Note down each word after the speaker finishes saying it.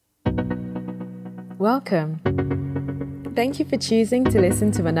Welcome. Thank you for choosing to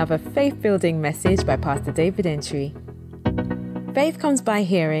listen to another faith-building message by Pastor David Entry. Faith comes by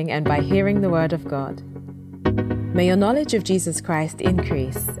hearing, and by hearing the Word of God. May your knowledge of Jesus Christ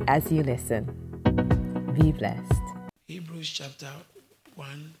increase as you listen. Be blessed. Hebrews chapter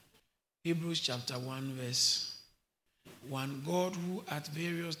 1 verse 1. God, who at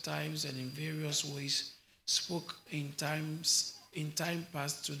various times and in various ways spoke in time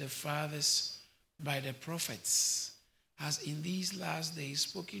past to the fathers by the prophets, has in these last days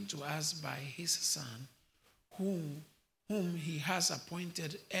spoken to us by his Son, whom he has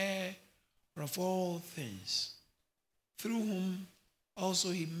appointed heir of all things, through whom also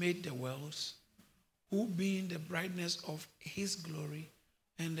he made the worlds, who being the brightness of his glory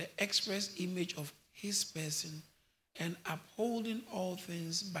and the express image of his person, and upholding all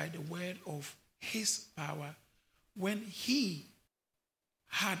things by the word of his power, when he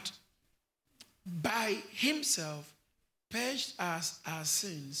had by himself purged us our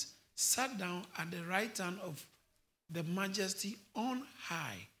sins, sat down at the right hand of the majesty on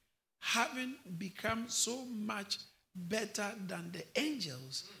high, having become so much better than the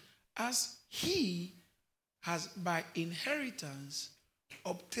angels, as he has by inheritance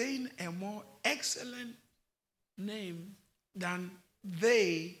obtained a more excellent name than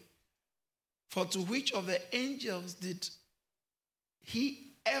they. For to which of the angels did he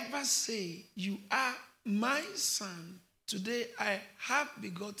ever say, "You are my son, today I have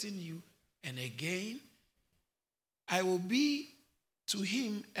begotten you"? And again, "I will be to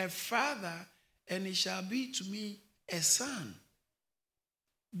him a father, and he shall be to me a son"?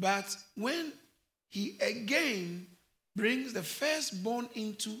 But when he again brings the firstborn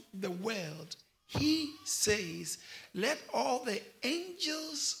into the world, he says, "Let all the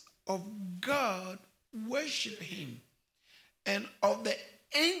angels of God worship him." And of the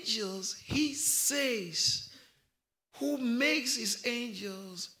angels, he says, "Who makes his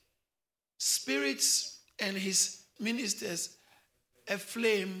angels spirits and his ministers a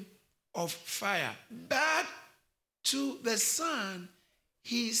flame of fire." But to the Son,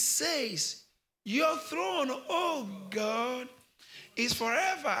 he says, "Your throne, O God, is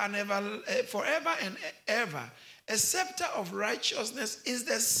forever and ever. A scepter of righteousness is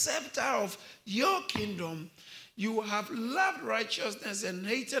the scepter of your kingdom. You have loved righteousness and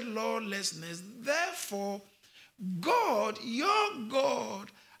hated lawlessness. Therefore, God, your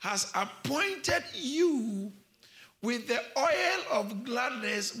God, has appointed you with the oil of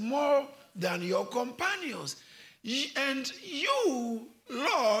gladness more than your companions. And you,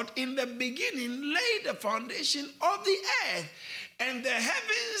 Lord, in the beginning laid the foundation of the earth, and the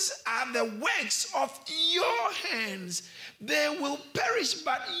heavens are the works of your hands. They will perish,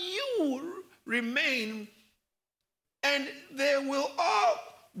 but you remain, and they will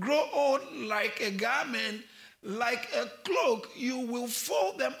all grow old like a garment, like a cloak. You will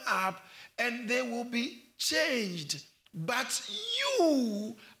fold them up, and they will be changed. But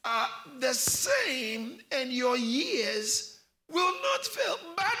you are the same, and your years will not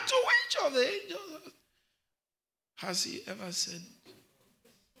fail." But to which of the angels has he ever said?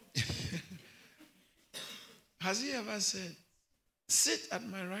 Has he ever said, "Sit at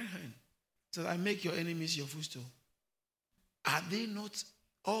my right hand, so that I make your enemies your footstool"? Are they not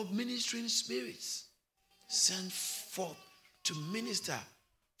all ministering spirits sent forth to minister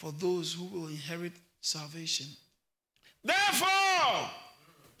for those who will inherit salvation? Therefore,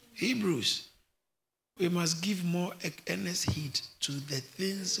 Hebrews, we must give more earnest heed to the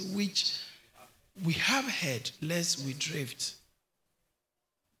things which we have heard, lest we drift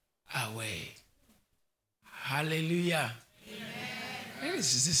away. Hallelujah. Amen.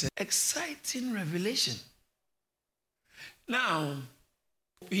 This is an exciting revelation. Now,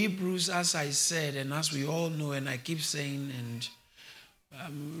 Hebrews, as I said, and as we all know, and I keep saying,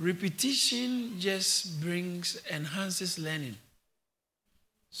 and repetition just enhances learning.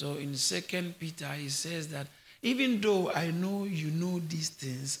 So in 2 Peter, he says that even though I know you know these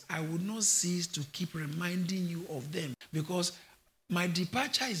things, I will not cease to keep reminding you of them, because my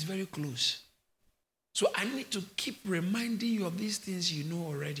departure is very close. So I need to keep reminding you of these things you know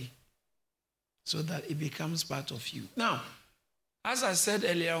already, so that it becomes part of you. Now, as I said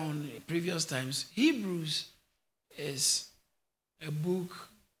earlier on previous times, Hebrews is a book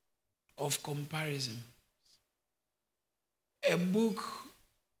of comparison, a book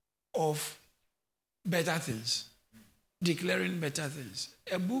of better things, declaring better things,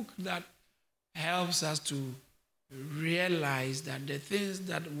 a book that helps us to realize that the things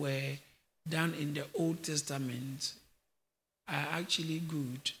that were done in the Old Testament are actually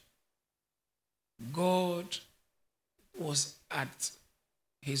good. God was at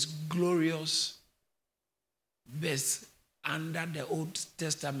his glorious best under the Old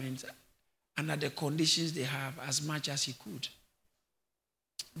Testament, under the conditions they have, as much as he could.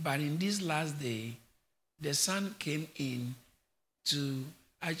 But in this last day, the Son came in to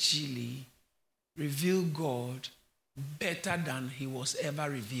actually reveal God better than he was ever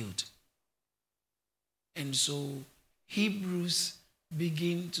revealed. And so Hebrews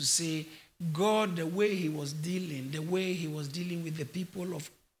begin to say, God, the way he was dealing with the people of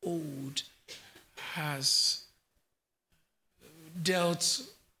old, has dealt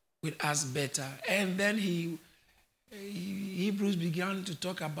with us better. And then Hebrews began to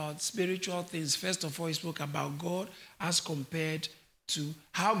talk about spiritual things. First of all, he spoke about God as compared to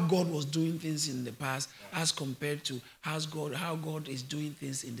how God was doing things in the past, as compared to how God is doing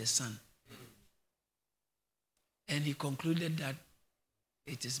things in the Son. And he concluded that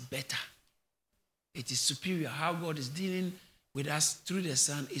it is better. It is superior. How God is dealing with us through the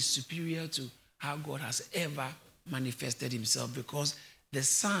Son is superior to how God has ever manifested himself, because the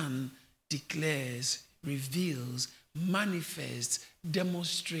Son declares, reveals, manifests,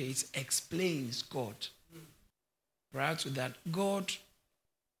 demonstrates, explains God. Prior to that, God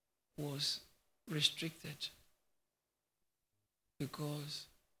was restricted because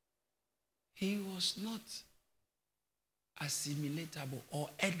he was not assimilatable or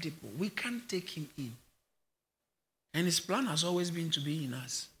edible. We can't take him in. And his plan has always been to be in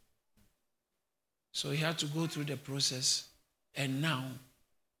us. So he had to go through the process. And now,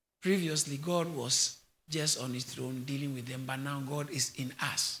 previously, God was just on his throne dealing with them, but now God is in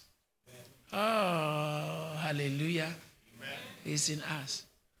us. Oh, hallelujah. Amen. He's in us.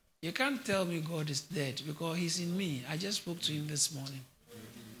 You can't tell me God is dead because he's in me. I just spoke to him this morning.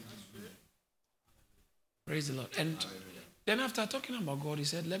 Praise the Lord. And then after talking about God, he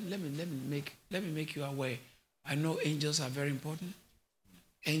said, let me make you aware. I know angels are very important.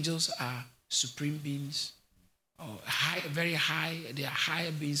 Angels are supreme beings, high, very high. They are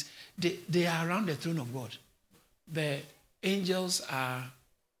higher beings. They are around the throne of God. The angels are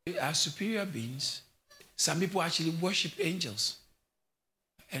superior beings. Some people actually worship angels.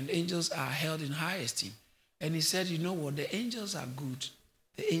 And angels are held in high esteem. And he said, you know what? The angels are good.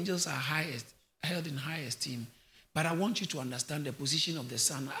 The angels are held in high esteem. But I want you to understand the position of the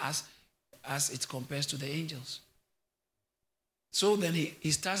Son as it compares to the angels. So then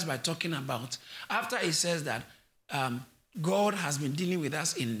he starts by talking about, after he says that God has been dealing with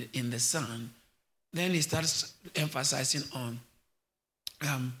us in the Son, then he starts emphasizing on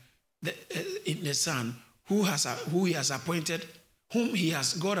in the Son, who he has appointed,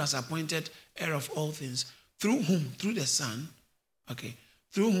 God has appointed heir of all things, through the Son, okay,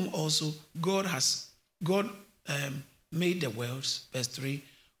 through whom also God made the worlds, verse 3,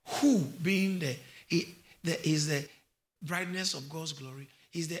 who being is the brightness of God's glory,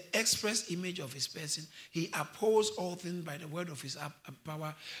 he's the express image of his person. He upholds all things by the word of his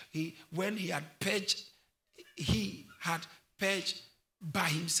power. When he had purged by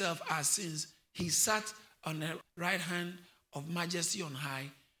himself our sins, he sat on the right hand of majesty on high,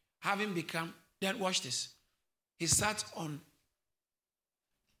 having become, then watch this, he sat on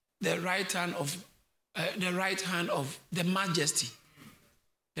the right hand of the majesty.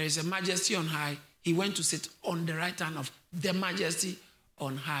 There is a majesty on high. He went to sit on the right hand of the majesty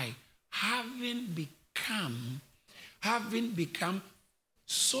on high, having become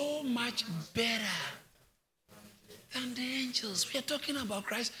so much better than the angels. We are talking about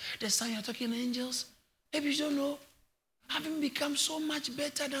Christ, the Son. You're talking angels. Maybe you don't know. Having become so much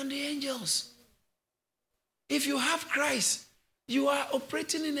better than the angels. If you have Christ, you are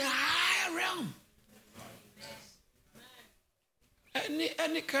operating in a higher realm.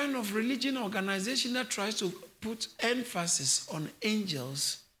 Any kind of religion organization that tries to put emphasis on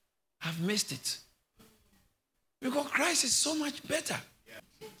angels have missed it. Because Christ is so much better.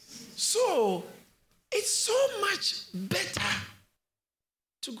 So, it's so much better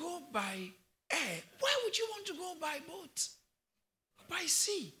to go by air. Why would you want to go by boat? By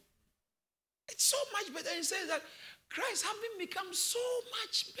sea. It's so much better. He says that Christ having become so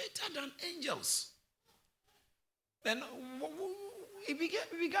much better than angels. Then he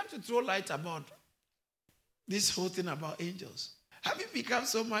began to throw light about this whole thing about angels. Having become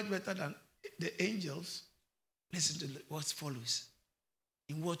so much better than the angels, listen to what follows.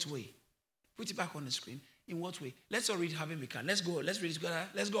 In what way? Put it back on the screen. In what way? Let's all read having become. Let's go. Let's read it together.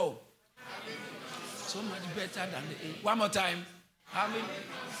 Let's go. So much better than the angels. One more time.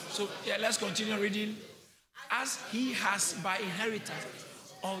 So let's continue reading. As he has by inheritance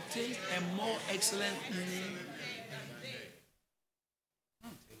obtained a more excellent name.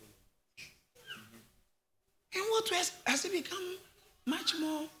 In what ways has he become much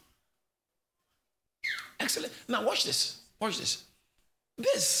more excellent. Now watch this. Watch this.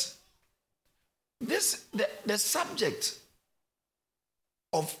 The subject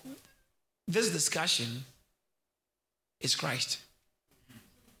of this discussion is Christ.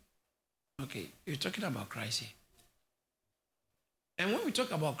 Okay, you're talking about Christ here. And when we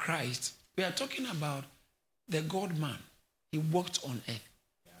talk about Christ, we are talking about the God-man. He walked on earth.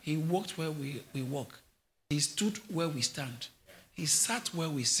 He walked where we walk. He stood where we stand. He sat where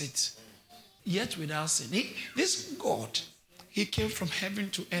we sit, yet without sin. This God, he came from heaven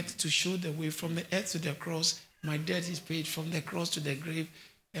to earth to show the way, from the earth to the cross. My debt is paid, from the cross to the grave,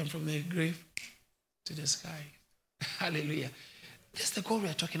 and from the grave to the sky. Hallelujah. That's the God we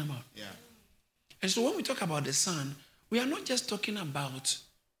are talking about. Yeah. And so when we talk about the Son, we are not just talking about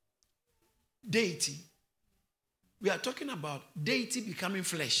deity. We are talking about deity becoming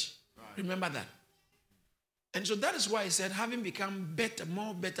flesh. Right. Remember that. And so that is why he said, having become better,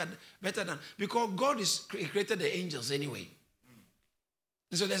 more better than, because God created the angels anyway.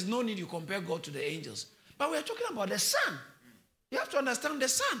 And so there's no need you compare God to the angels. But we are talking about the Son. You have to understand the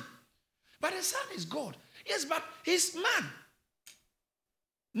Son. But the Son is God. Yes, but he's man.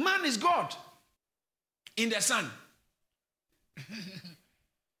 Man is God in the Son.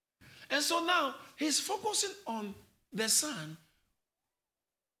 And so now he's focusing on the Son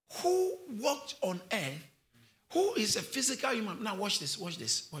who walked on earth, who is a physical human. Now watch this.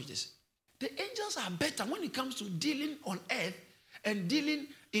 The angels are better when it comes to dealing on earth and dealing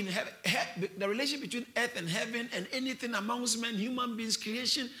in heaven, the relationship between earth and heaven and anything amongst men, human beings,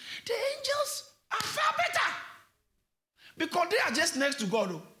 creation. The angels are far better because they are just next to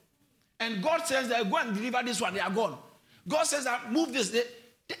God. And God says that go and deliver this one, they are gone. God says that move this.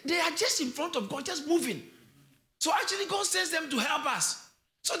 They are just in front of God, just moving. So actually God sends them to help us.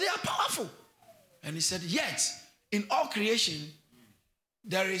 So they are powerful. And he said, yet in all creation,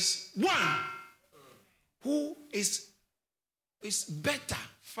 there is one who is better,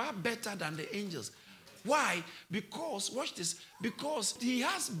 far better than the angels. Why? Because, watch this, because he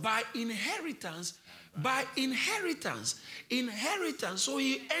has by inheritance, so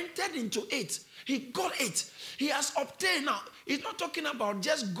he entered into it. He got it. He has obtained. Now, he's not talking about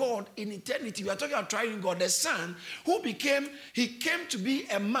just God in eternity. We are talking about triune God, the Son, he came to be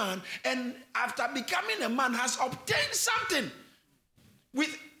a man, and after becoming a man, has obtained something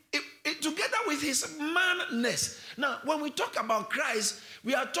with together with his manness. Now, when we talk about Christ,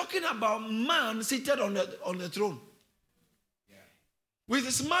 we are talking about man seated on the throne. Yeah. With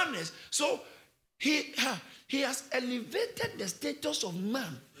his manness. So he has elevated the status of man.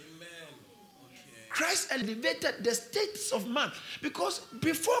 Amen. Okay. Christ elevated the status of man. Because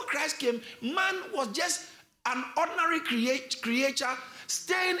before Christ came, man was just an ordinary creature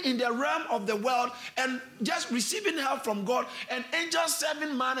staying in the realm of the world and just receiving help from God, and angels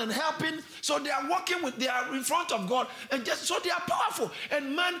serving man and helping. So they are they are in front of God, and just so they are powerful.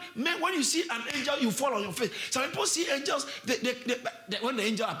 And man, when you see an angel, you fall on your face. Some people see angels, when the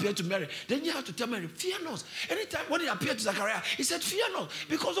angel appeared to Mary, then you have to tell Mary, fear not. Anytime when he appeared to Zachariah, he said, fear not,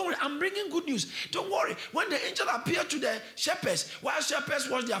 because don't worry, I'm bringing good news. Don't worry. When the angel appeared to the shepherds, while shepherds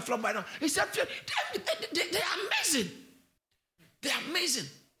watched their flock by now, he said, fear. They are amazing. They're amazing.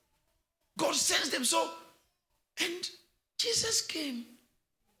 God sends them so. And Jesus came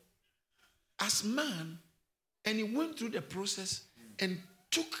as man, and he went through the process and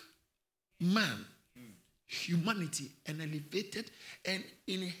took man, humanity, and elevated and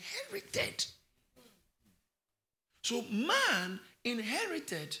inherited. So man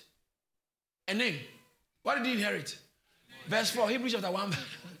inherited a name. What did he inherit? Verse 4, Hebrews chapter 1.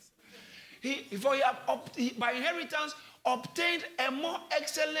 By inheritance, obtained a more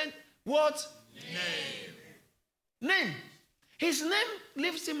excellent what? Name. His name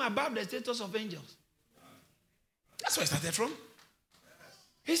lifts him above the status of angels. That's where it started from.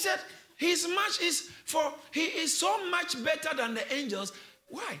 He said he is so much better than the angels.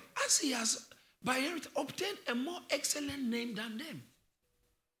 Why? As he has by inheritance obtained a more excellent name than them.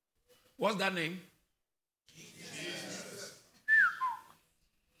 What's that name? Jesus.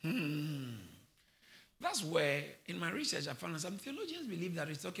 That's where, in my research, I found some theologians believe that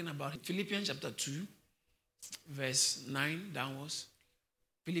it's talking about Philippians chapter 2, verse 9 downwards.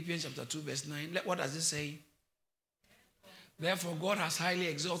 Philippians chapter 2, verse 9. What does it say? Therefore, God has highly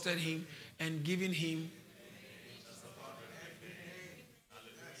exalted him and given him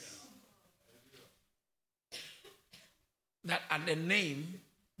that at the name,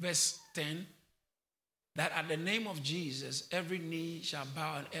 verse 10, that at the name of Jesus, every knee shall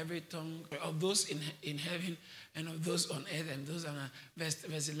bow and every tongue of those in heaven and of those on earth and those on earth.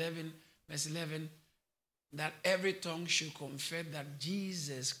 Verse 11, that every tongue should confess that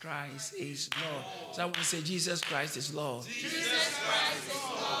Jesus Christ is Lord. Someone say, Jesus Christ is Lord. Jesus Christ is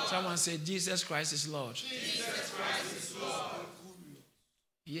Lord. Someone say, Jesus Christ is Lord. Jesus Christ is Lord.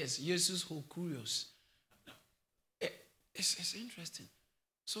 Yes, Jesus who curious. It's interesting.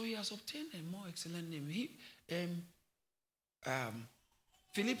 So he has obtained a more excellent name.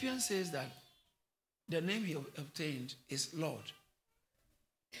 Philippians says that the name he obtained is Lord.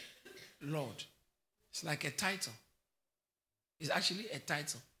 Lord. It's like a title. It's actually a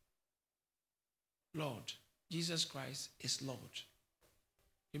title. Lord. Jesus Christ is Lord.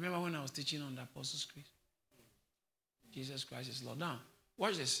 Remember when I was teaching on the Apostles' Creed? Jesus Christ is Lord. Now,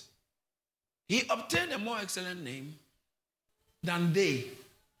 watch this. He obtained a more excellent name than they.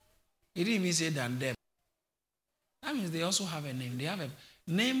 He didn't even say than them. That means they also have a name. They have a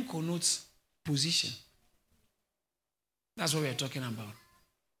name connotes position. That's what we're talking about.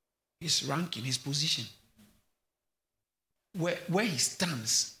 His ranking, his position. Where he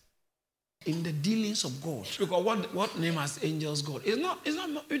stands in the dealings of God. Because what name has angels got? It's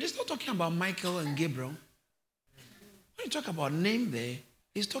not talking about Michael and Gabriel. When you talk about name there,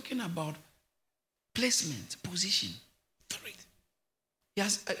 he's talking about placement, position, authority. He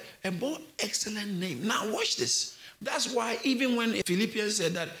has a more excellent name. Now watch this. That's why even when Philippians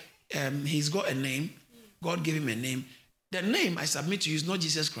said that he's got a name, God gave him a name. The name I submit to you is not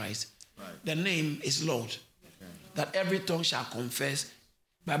Jesus Christ. Right. The name is Lord. Okay. That every tongue shall confess.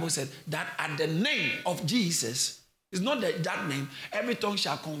 Bible said that at the name of Jesus, it's not that name, every tongue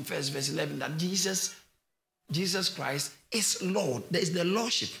shall confess, verse 11, that Jesus Christ is Lord. There is the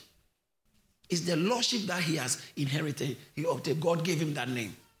Lordship. It's the Lordship that he has inherited. He obtained. God gave him that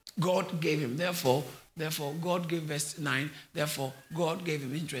name. God gave him. Therefore, God gave verse 9. Therefore, God gave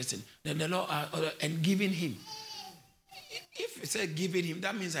him. Interesting. Then the Lord and giving him. If it said giving him,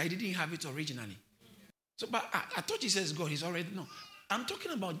 that means I didn't have it originally. So, but I thought he says God. He's already no. I'm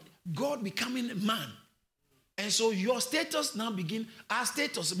talking about God becoming a man. And so your status now begin, our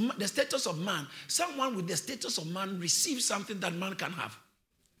status, the status of man. Someone with the status of man receives something that man can have.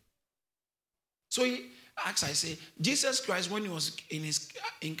 So I say, Jesus Christ, when he was in his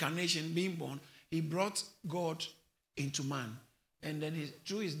incarnation, being born, he brought God into man. And then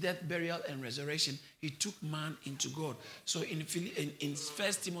through his death, burial, and resurrection, he took man into God. So in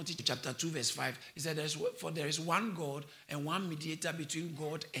 1 Timothy chapter 2, verse 5, he said, there is one God and one mediator between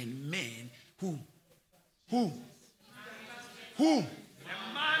God and men. Who?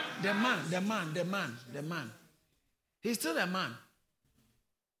 The man. He's still a man.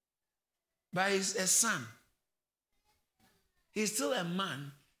 But he's a son. He's still a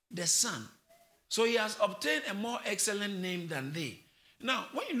man, the son. So he has obtained a more excellent name than they. Now,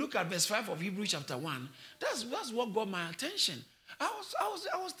 when you look at verse 5 of Hebrews chapter 1, that's what got my attention. I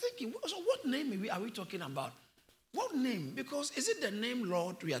was thinking, so what name are we talking about? What name? Because is it the name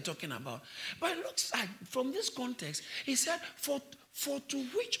Lord we are talking about? But it looks like from this context, he said, for to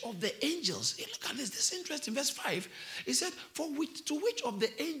which of the angels, look at this interesting, verse 5, he said, to which of the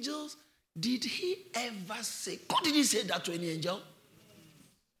angels did he ever say? God didn't say that to any angel.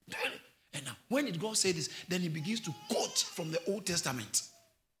 And now, when did God say this? Then he begins to quote from the Old Testament.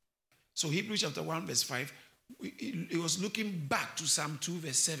 So Hebrews chapter 1 verse 5, he was looking back to Psalm 2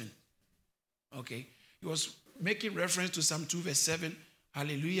 verse 7. Okay. He was making reference to Psalm 2 verse 7.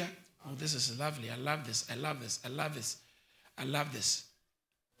 Hallelujah. Oh, this is lovely. I love this. I love this. I love this. I love this.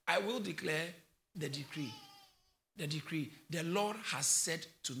 I will declare the decree. The decree. The Lord has said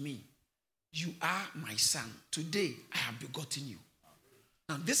to me, you are my son. Today I have begotten you.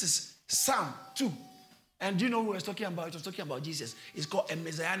 Now this is Psalm 2. And do you know who he was talking about? He was talking about Jesus. It's called a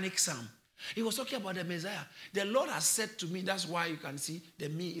messianic psalm. He was talking about the Messiah. The Lord has said to me, that's why you can see the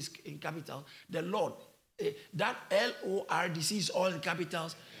me is in capital. The Lord, that L-O-R-D-C is all in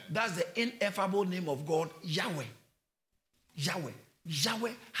capitals. That's the ineffable name of God, Yahweh. Yahweh.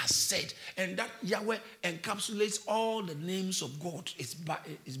 Yahweh has said. And that Yahweh encapsulates all the names of God. It's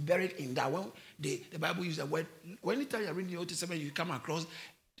buried in that. When the Bible uses the word, anytime you're reading the Old Testament, you come across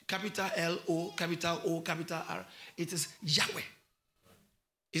capital L-O, capital O, capital R. It is Yahweh.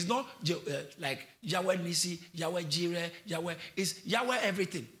 It's not like Yahweh Nisi, Yahweh Jireh, Yahweh. It's Yahweh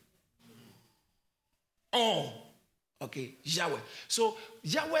everything. Oh, okay, Yahweh. So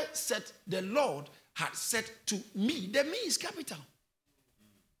Yahweh said, the Lord had said to me. The me is capital.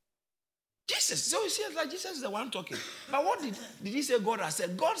 Jesus. So you see, like Jesus is the one talking. But what did he say God has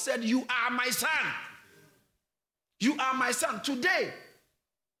said? God said, you are my son. You are my son. Today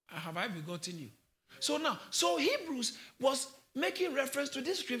have I begotten you. So now, Hebrews was making reference to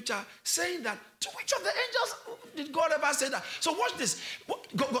this scripture, saying that to which of the angels did God ever say that? So watch this.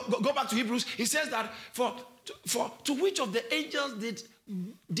 Go back to Hebrews. He says that for to which of the angels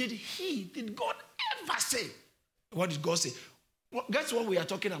did God ever say? What did God say? Well, guess what we are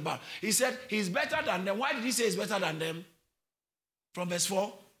talking about? He said he's better than them. Why did he say he's better than them? From verse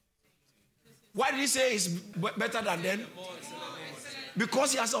 4. Why did he say he's better than them?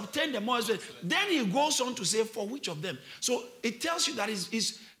 Because he has obtained the more excellent. Then he goes on to say, for which of them? So it tells you that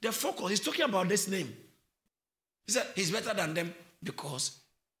is the focus. He's talking about this name. He said he's better than them because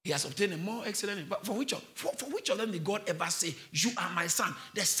he has obtained a more excellent name. But for which of them did God ever say, you are my son?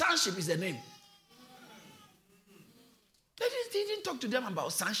 The sonship is the name. He didn't talk to them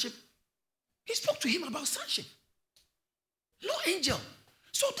about sonship. He spoke to him about sonship. No angel.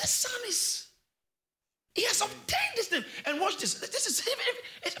 So the son he has obtained this name. And watch this. This is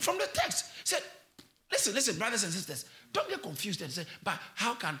from the text. It said, listen, brothers and sisters, don't get confused and say, but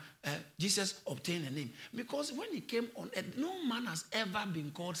how can Jesus obtain a name? Because when he came on earth, no man has ever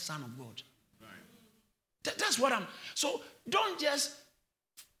been called Son of God. Right. That's what so don't just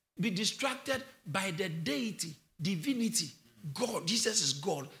be distracted by the deity, divinity. God, Jesus is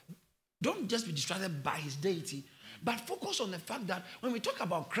God. Don't just be distracted by his deity, but focus on the fact that when we talk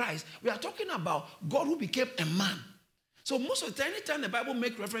about Christ, we are talking about God who became a man. So most of the time, anytime the Bible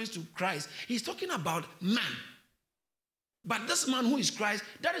makes reference to Christ, he's talking about man. But this man who is Christ,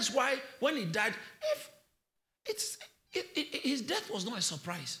 that is why when he died, his death was not a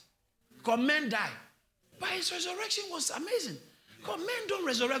surprise. Because men die. But his resurrection was amazing. Because men don't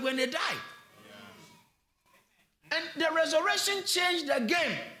resurrect when they die. And the resurrection changed the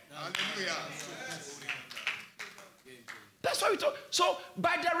game. Hallelujah. That's why we talk. So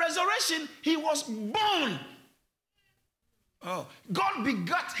by the resurrection, he was born. Oh, God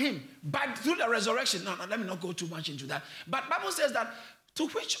begot him through the resurrection. Now, let me not go too much into that. But Bible says that to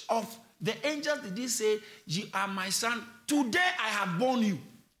which of the angels did he say, you are my son? Today I have born you.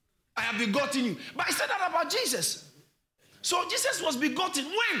 I have begotten you. But he said that about Jesus. So Jesus was begotten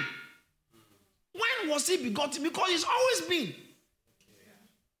when? When was he begotten? Because he's always been.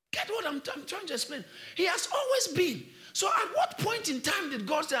 Get what I'm trying to explain? He has always been. So at what point in time did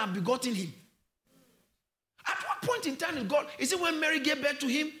God say, I've begotten him? At what point in time did God, is it when Mary gave birth to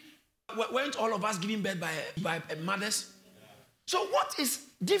him? Weren't all of us giving birth by mothers? So what is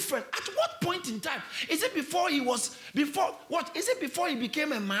different? At what point in time? Is it before he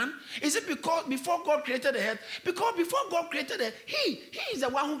became a man? Is it before God created the earth? Because before God created the earth, he is the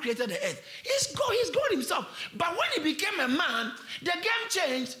one who created the earth. He's God himself. But when he became a man, the game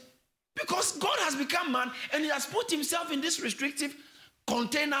changed because God has become man and he has put himself in this restrictive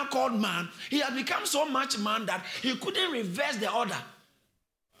container called man. He has become so much man that he couldn't reverse the order.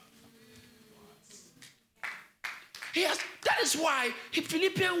 That is why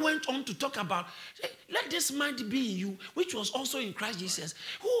Philippians went on to talk about, let this mind be in you, which was also in Christ Jesus,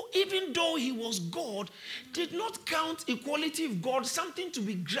 who even though he was God, did not count equality with God something to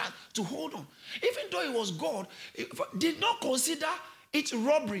be grasped, to hold on. Even though he was God, did not consider it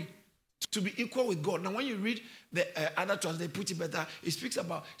robbery to be equal with God. Now when you read the other translation, they put it better, it speaks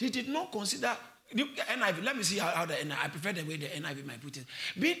about, he did not consider, NIV, let me see how the NIV, I prefer the way the NIV might put it.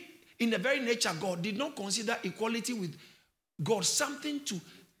 Being in the very nature, God did not consider equality with God something to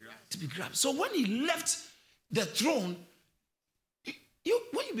be grabbed. So when he left the throne,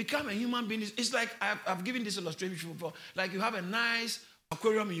 when you become a human being, it's like, I've given this illustration before, like you have a nice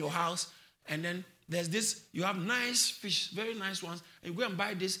aquarium in your house, and then there's this, you have nice fish, very nice ones, and you go and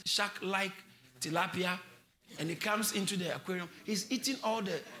buy this shark-like tilapia, and it comes into the aquarium. He's eating all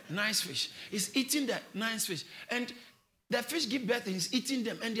the nice fish. He's eating the nice fish. And the fish give birth and he's eating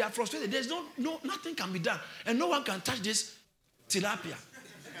them, and they are frustrated. There's nothing can be done, and no one can touch this tilapia.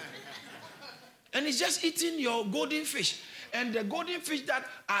 And he's just eating your golden fish. And the golden fish that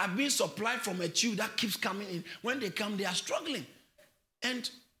are being supplied from a tube that keeps coming in, when they come, they are struggling. And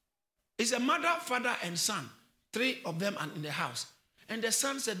it's a mother, father, and son. 3 of them are in the house. And the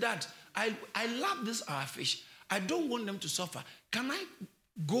son said, Dad, I love this our fish. I don't want them to suffer. Can I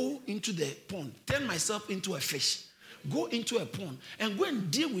go into the pond, turn myself into a fish? Go into a pond and go and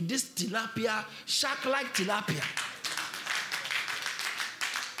deal with this tilapia, shark-like tilapia.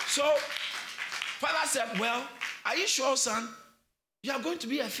 So, father said, well, are you sure, son? You are going to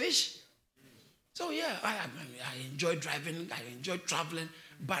be a fish? So, yeah, I enjoy driving, I enjoy traveling,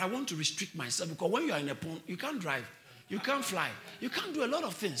 but I want to restrict myself because when you are in a pond, you can't drive, you can't fly, you can't do a lot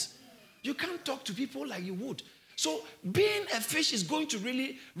of things. You can't talk to people like you would. So, being a fish is going to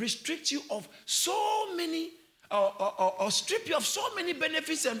really restrict you of so many or strip you of so many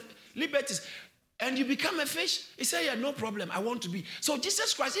benefits and liberties. and you become a fish? He said, yeah, no problem. I want to be. So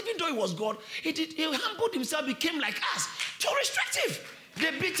Jesus Christ, even though he was God, he humbled himself, became like us. So restrictive. They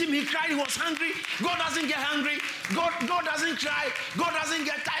beat him, he cried, he was hungry. God doesn't get hungry. God doesn't cry. God doesn't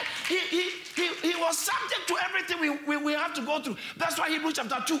get tired. He was subject to everything we have to go through. That's why Hebrews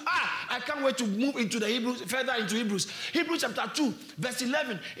chapter 2. I can't wait to move into the Hebrews, further into Hebrews. Hebrews chapter 2, verse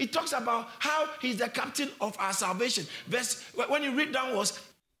 11. It talks about how he's the captain of our salvation. When you read downwards,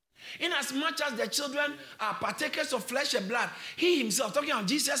 inasmuch as the children are partakers of flesh and blood, he himself, talking about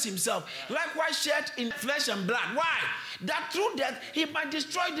Jesus himself, likewise shed in flesh and blood. Why? That through death he might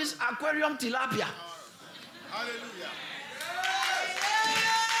destroy this aquarium tilapia. Hallelujah.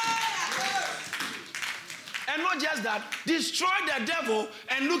 And not just that, destroy the devil,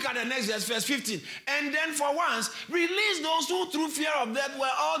 and look at the next verse 15. And then for once, release those who through fear of death were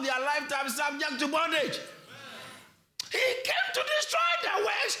all their lifetime subject to bondage. He came to destroy the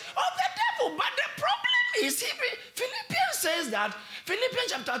works of the devil. But the problem is, Philippians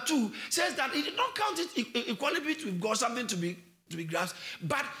chapter 2 says that he did not count it equality with God, something to be grasped,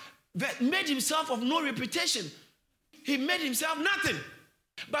 but made himself of no reputation. He made himself nothing,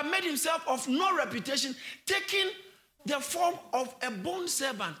 but made himself of no reputation, taking the form of a bond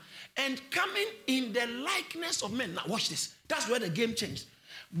servant and coming in the likeness of men. Now watch this. That's where the game changed.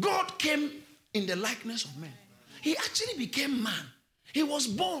 God came in the likeness of men. He actually became man. He was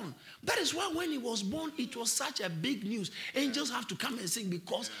born. That is why when he was born, it was such a big news. Angels have to come and sing,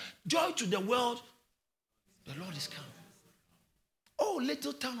 because joy to the world, the Lord is come. Oh,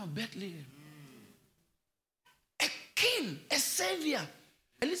 little town of Bethlehem. A king, a savior.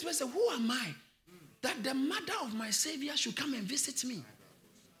 Elizabeth said, who am I that the mother of my savior should come and visit me?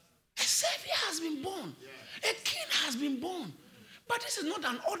 A savior has been born. A king has been born. But this is not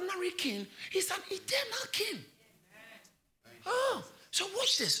an ordinary king. He's an eternal king. Oh, so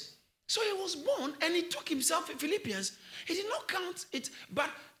watch this. So he was born, and he took himself, in Philippians, he did not count it, but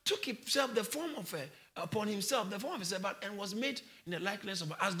took himself the form of upon himself, the form of a servant, and was made in the likeness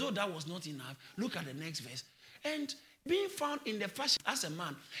of, as though that was not enough. Look at the next verse. And being found in the fashion as a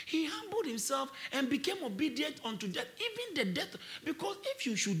man, he humbled himself and became obedient unto death, even the death. Because if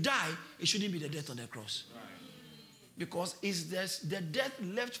you should die, it shouldn't be the death on the cross. Right. Because it's the death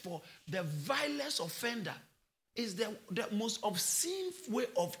left for the vilest offender. Is the most obscene way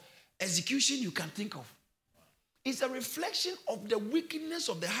of execution you can think of. It's a reflection of the wickedness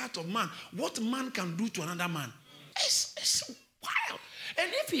of the heart of man. What man can do to another man. It's wild. And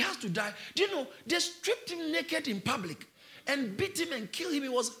if he has to die, do you know, they stripped him naked in public and beat him and killed him. He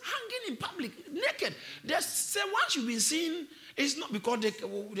was hanging in public, naked. They say once you've been seen, it's not because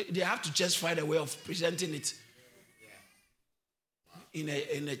they have to just find a way of presenting it in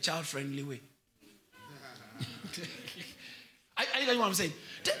a child-friendly way. I know what I'm saying.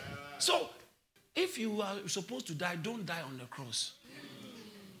 So, if you are supposed to die, don't die on the cross.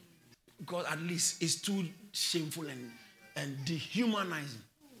 Because at least it's too shameful and dehumanizing.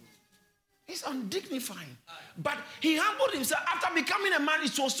 It's undignifying. But he humbled himself. After becoming a man,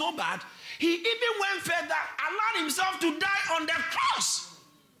 it was so bad. He even went further, allowed himself to die on the cross.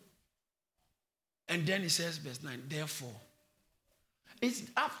 And then he says, verse 9, therefore, it's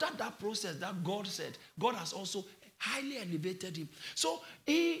after that process that God said, God has also highly elevated him. So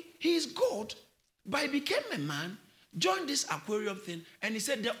he is God, but he became a man, joined this aquarium thing, and he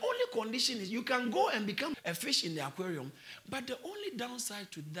said the only condition is you can go and become a fish in the aquarium, but the only downside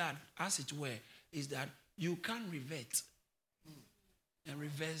to that, as it were, is that you can't revert and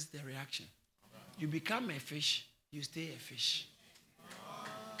reverse the reaction. You become a fish, you stay a fish.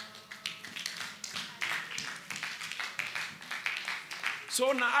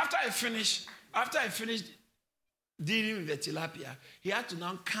 So now after I finished dealing with the tilapia, he had to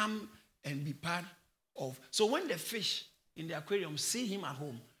now come and be part of. So when the fish in the aquarium see him at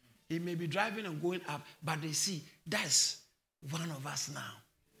home, he may be driving and going up, but they see that's one of us now.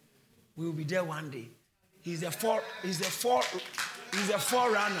 We will be there one day. He's a forerunner.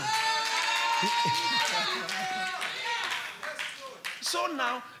 So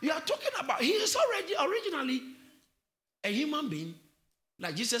now you are talking about he is already originally a human being.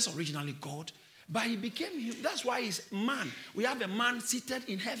 Like Jesus originally God, but he became human. That's why he's man. We have a man seated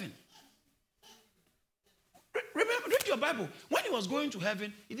in heaven. Remember, read your Bible. When he was going to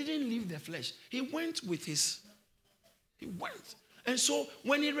heaven, he didn't leave the flesh. He went. And so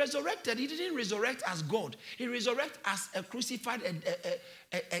when he resurrected, he didn't resurrect as God. He resurrected as a crucified,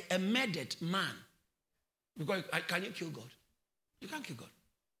 a murdered man. Because can you kill God? You can't kill God.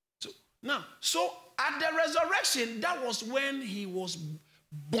 So at the resurrection, that was when he was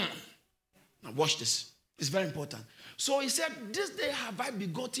born. Now watch this. It's very important. So he said, this day have I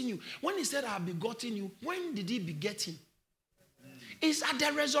begotten you. When he said I have begotten you, when did he beget him? It's at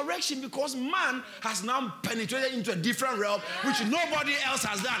the resurrection, because man has now penetrated into a different realm which nobody else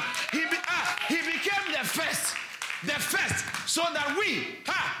has done. He became the first, so that we,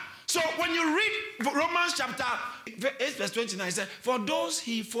 so when you read Romans chapter 8 verse 29, it says, for those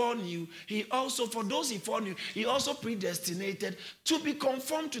he foreknew, he also predestinated to be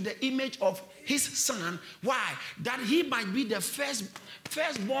conformed to the image of his son. Why? That he might be the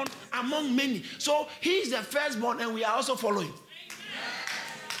firstborn among many. So he is the firstborn and we are also following.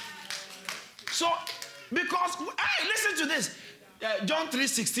 So, because, hey, listen to this. John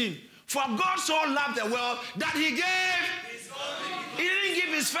 3:16. For God so loved the world that he gave, he didn't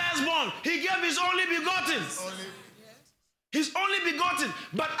give his firstborn, he gave his only begotten. His only begotten.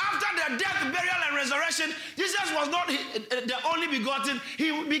 But after the death, burial, and resurrection, Jesus was not the only begotten.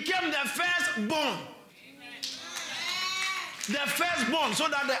 He became the firstborn. The firstborn, so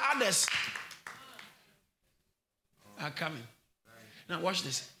that the others are coming. Now watch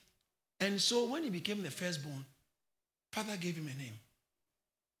this. And so when he became the firstborn, Father gave him a name.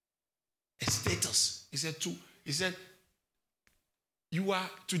 A status. He said, you are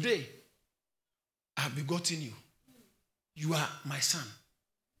today, I have begotten you. You are my son.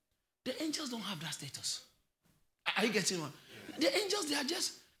 The angels don't have that status. Are you getting one? The angels, they are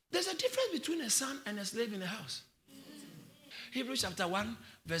just, there's a difference between a son and a slave in the house. Hebrews chapter 1,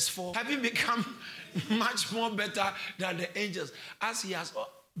 verse 4. Having become much more better than the angels, as he has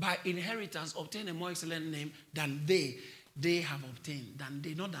by inheritance obtained a more excellent name than they have obtained. Than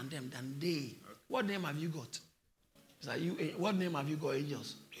they, not than them, than they. What name have you got? It's like what name have you got,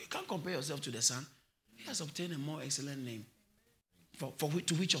 angels? You can't compare yourself to the son. He has obtained a more excellent name.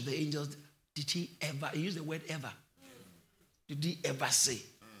 To which of the angels did he ever, he used the word ever. Did he ever say,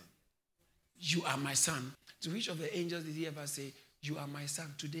 you are my son? To which of the angels did he ever say, you are my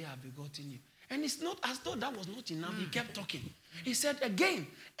son, today I have begotten you? And it's not as though that was not enough. He kept talking. He said again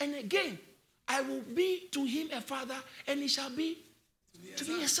and again, I will be to him a father and he shall be to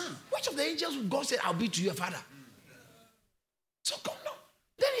me a son. Which of the angels would God say, I'll be to you a father? So come now.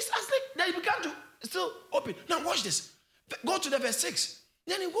 Then it's asleep. Then he began to still open. Now watch this. Go to the verse 6.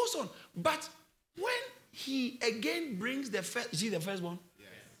 Then he goes on. But when he again brings the first, you see the first one?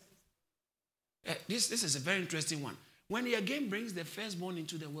 Yes. This is a very interesting one. When he again brings the firstborn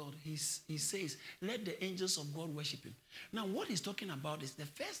into the world, he says, let the angels of God worship him. Now what he's talking about is the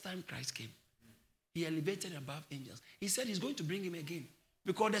first time Christ came, he elevated above angels. He said he's going to bring him again.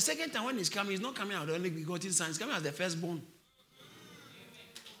 Because the second time when he's coming, he's not coming out the only begotten son, he's coming as the firstborn.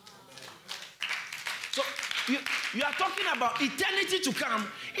 So you are talking about eternity to come.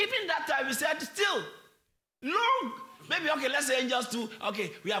 Even that time he said, still, long. Maybe, okay, let's say angels too.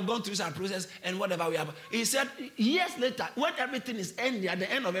 Okay, we have gone through some process and whatever we have. He said, years later, when everything is ending, at the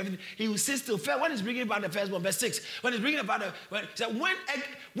end of everything, he will sit still. When he's bringing about the firstborn, verse 6. When he's bringing about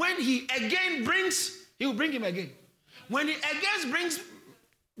when he again brings, he will bring him again. When he again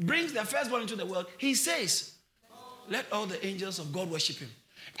brings the firstborn into the world, he says, let all the angels of God worship him.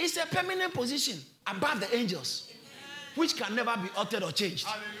 It's a permanent position above the angels, which can never be altered or changed.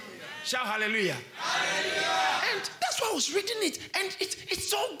 Hallelujah. Shout hallelujah. Hallelujah. And that's why I was reading it. And it's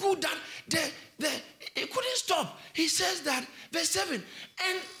so good that it couldn't stop. He says that, verse 7,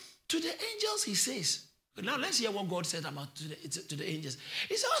 and to the angels he says, now let's hear what God said about to the angels.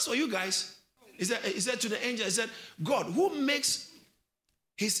 He said, as for you guys, he said to the angels, he said, God, who makes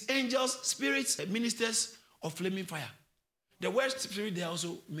his angels spirits, ministers of flaming fire. The word spirit there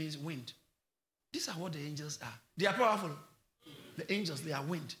also means wind. These are what the angels are. They are powerful. The angels, they are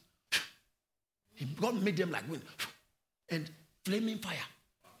wind. God made them like wind. And flaming fire.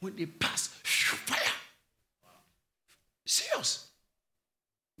 When they pass, fire. Serious.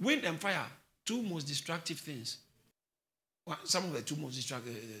 Wind and fire, two most destructive things. Well, some of the two most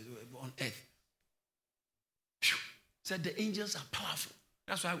destructive on earth. Said the angels are powerful.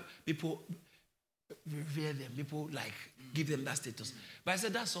 That's why people revere them. People give them that status. But I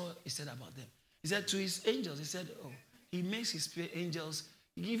said that's all he said about them. He said to his angels, he said, he makes his angels,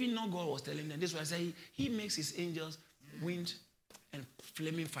 even though God was telling them this, I said he makes his angels wind and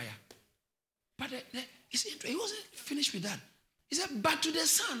flaming fire. But he wasn't finished with that. He said, but to the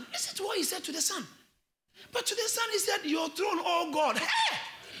Son, listen to what he said to the Son. But to the Son, he said, your throne, oh God. Hey!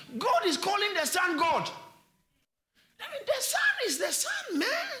 God is calling the Son God. I mean, the Son is the Son, man.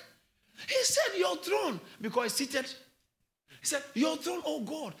 He said, your throne, because he's seated. He said, your throne, oh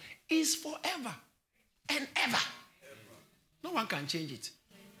God, is forever and ever. No one can change it.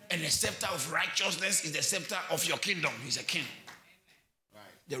 And the scepter of righteousness is the scepter of your kingdom. He's a king. Right.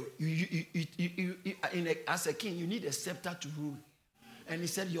 As a king, you need a scepter to rule. And he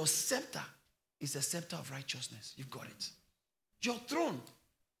said, your scepter is a scepter of righteousness. You've got it. Your throne,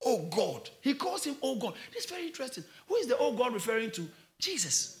 oh God. He calls him oh God. This is very interesting. Who is the oh God referring to?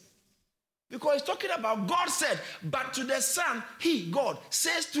 Jesus. Because he's talking about God said, but to the Son, he, God,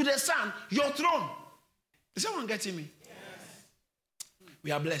 says to the Son, your throne. Is someone getting me? Yes.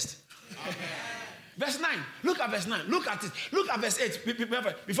 We are blessed. Verse 9. Look at verse 9. Look at it. Look at verse 8.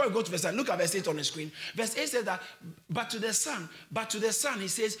 Before we go to verse 9, look at verse 8 on the screen. Verse 8 says that, but to the Son, he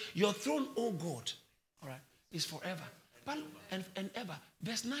says, your throne, O God, all right, is forever. But, and ever.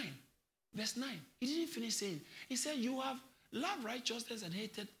 Verse 9. Verse 9. He didn't finish saying. He said, you have loved righteousness and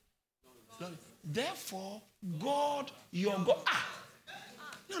hated glory. Therefore, God, your God.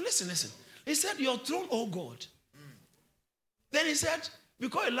 Now listen. He said, your throne, O God. Then he said,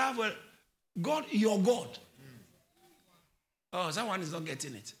 because you love God, your God. Oh, someone is not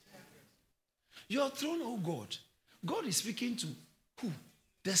getting it. Your throne, oh God. God is speaking to who?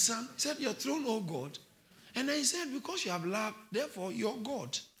 The Son. He said, your throne, oh God. And then he said, because you have loved, therefore, your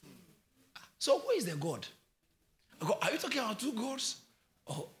God. So who is the God? Are you talking about two gods?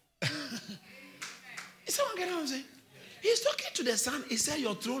 Oh. Is someone getting what I'm saying? He's talking to the Son. He said,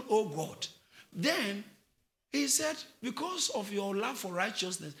 your throne, oh God. Then he said, because of your love for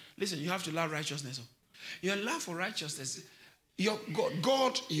righteousness, listen, you have to love righteousness. Your love for righteousness, your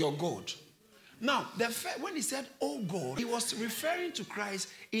God, your God. Now, when he said, oh God, he was referring to Christ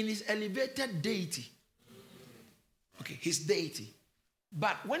in his elevated deity. Okay, his deity.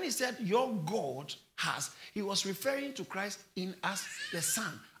 But when he said, your God he was referring to Christ as the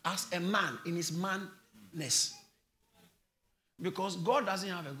Son, as a man, in his manness. Because God doesn't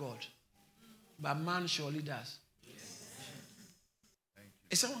have a God. But man surely does. Yes.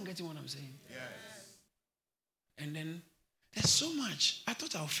 Is someone getting what I'm saying? Yes. And then there's so much. I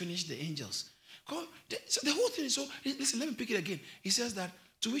thought I'll finish the angels. So the whole thing is so. Listen, let me pick it again. He says that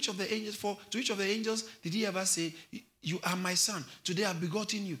to which of the angels did he ever say, you are my son, today I've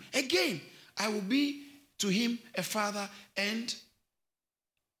begotten you. Again, I will be to him a father, and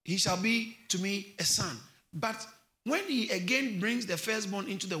he shall be to me a son. But when he again brings the firstborn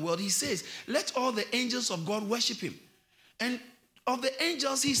into the world, he says, let all the angels of God worship him. And of the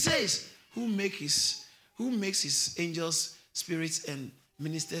angels, he says, who makes his angels spirits and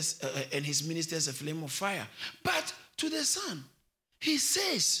ministers and his ministers a flame of fire. But to the Son, he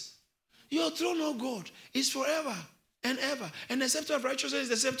says, your throne, O God, is forever and ever. And the scepter of righteousness is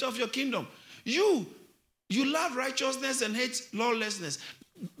the scepter of your kingdom. You love righteousness and hate lawlessness.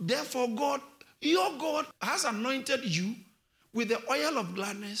 Therefore, God, your God has anointed you with the oil of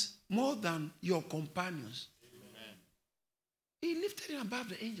gladness more than your companions. Amen. He lifted him above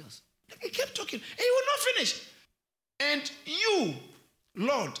the angels. He kept talking. And he will not finish. And you,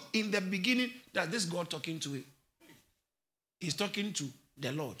 Lord, in the beginning, that this God talking to him. He's talking to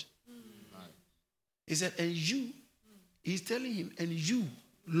the Lord. He said, and you, he's telling him, and you,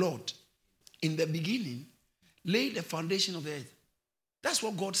 Lord, in the beginning, laid the foundation of the earth. That's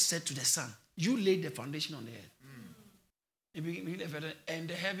what God said to the Son. You laid the foundation on the earth. And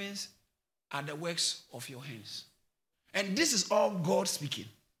the heavens are the works of your hands. And this is all God speaking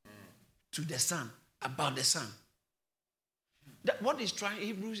to the Son, about the Son. What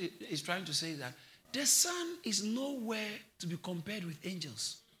Hebrews is trying to say is that the Son is nowhere to be compared with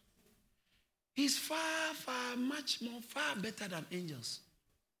angels. He's far, far better than angels.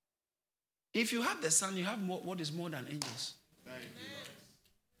 If you have the Son, you have what is more than angels. Thank you.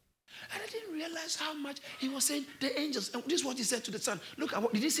 And I didn't realize how much he was saying the angels. And this is what he said to the Son. Look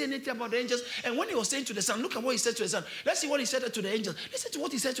at did he say anything about the angels? And when he was saying to the Son, look at what he said to the Son. Let's see what he said to the angels. Listen to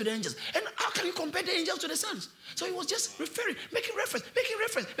what he said to the angels. And how can you compare the angels to the sons? So he was just referring, making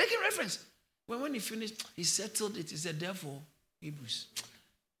reference. When he finished, he settled it. He said, therefore, Hebrews.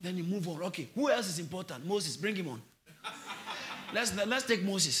 Then he moved on. Okay, who else is important? Moses, bring him on. Let's take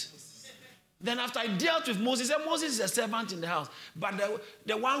Moses. Then after I dealt with Moses, he said Moses is a servant in the house. But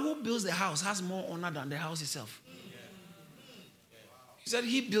the one who builds the house has more honor than the house itself. He said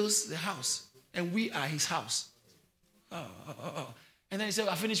he builds the house and we are his house. And then he said,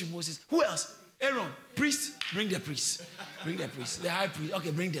 I finished with Moses. Who else? Aaron, priest, bring the priest. Bring the priest. The high priest.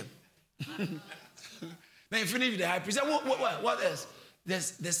 Okay, bring them. Then he finished with the high priest. He said, what else?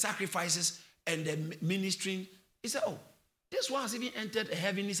 There's the sacrifices and the ministering. He said, this one has even entered a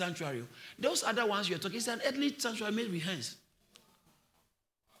heavenly sanctuary. Those other ones you're talking, it's an earthly sanctuary made with hands.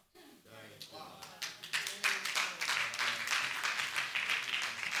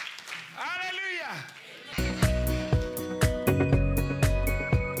 Hallelujah.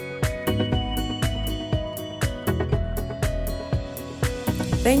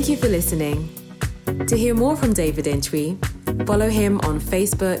 Thank you for listening. To hear more from David Entry, follow him on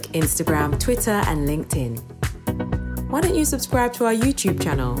Facebook, Instagram, Twitter, and LinkedIn. Why don't you subscribe to our YouTube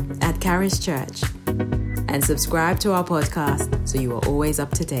channel at Charis Church and subscribe to our podcast so you are always up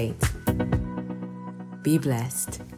to date. Be blessed.